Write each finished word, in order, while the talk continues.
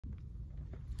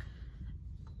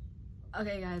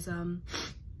Okay guys,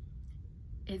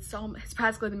 it's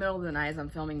practically the middle of the night as I'm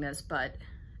filming this, but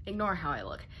ignore how I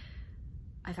look.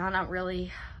 I found out really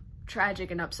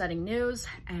tragic and upsetting news,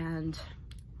 and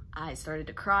I started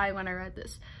to cry when I read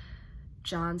this.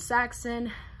 John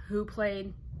Saxon, who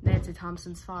played Nancy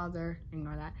Thompson's father,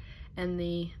 ignore that, in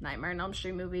the Nightmare on Elm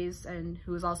Street movies, and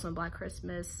who was also in Black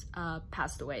Christmas,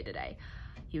 passed away today.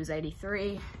 He was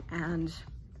 83, and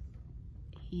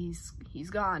he's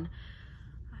gone.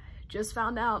 I just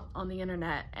found out on the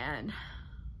internet, and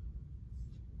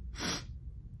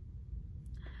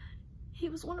he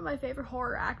was one of my favorite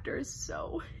horror actors,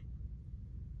 so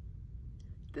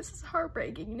this is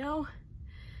heartbreaking, you know?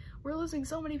 We're losing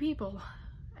so many people,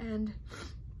 and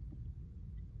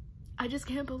I just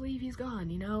can't believe he's gone,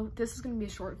 you know? This is gonna be a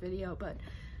short video, but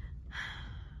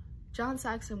John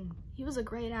Saxon, he was a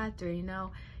great actor, you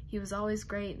know? He was always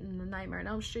great in the Nightmare on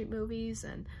Elm Street movies,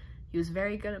 and he was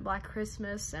very good at Black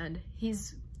Christmas, and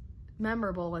he's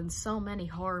memorable in so many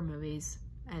horror movies,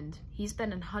 and he's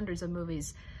been in hundreds of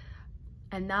movies,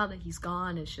 and now that he's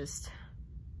gone, it's just,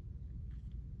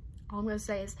 all I'm gonna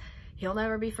say is he'll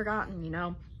never be forgotten, you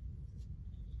know?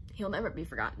 He'll never be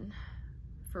forgotten,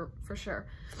 for sure.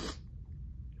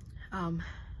 All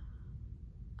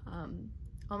I'm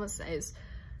gonna say is,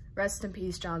 rest in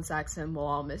peace, John Saxon. We'll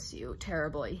all miss you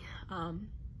terribly.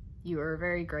 You were a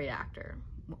very great actor.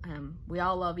 We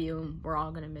all love you, and we're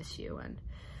all gonna miss you. And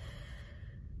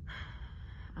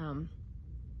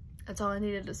that's all I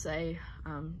needed to say.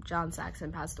 John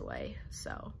Saxon passed away,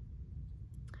 so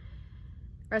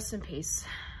rest in peace.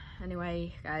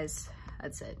 Anyway, guys,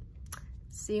 that's it.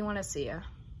 See you when I see ya.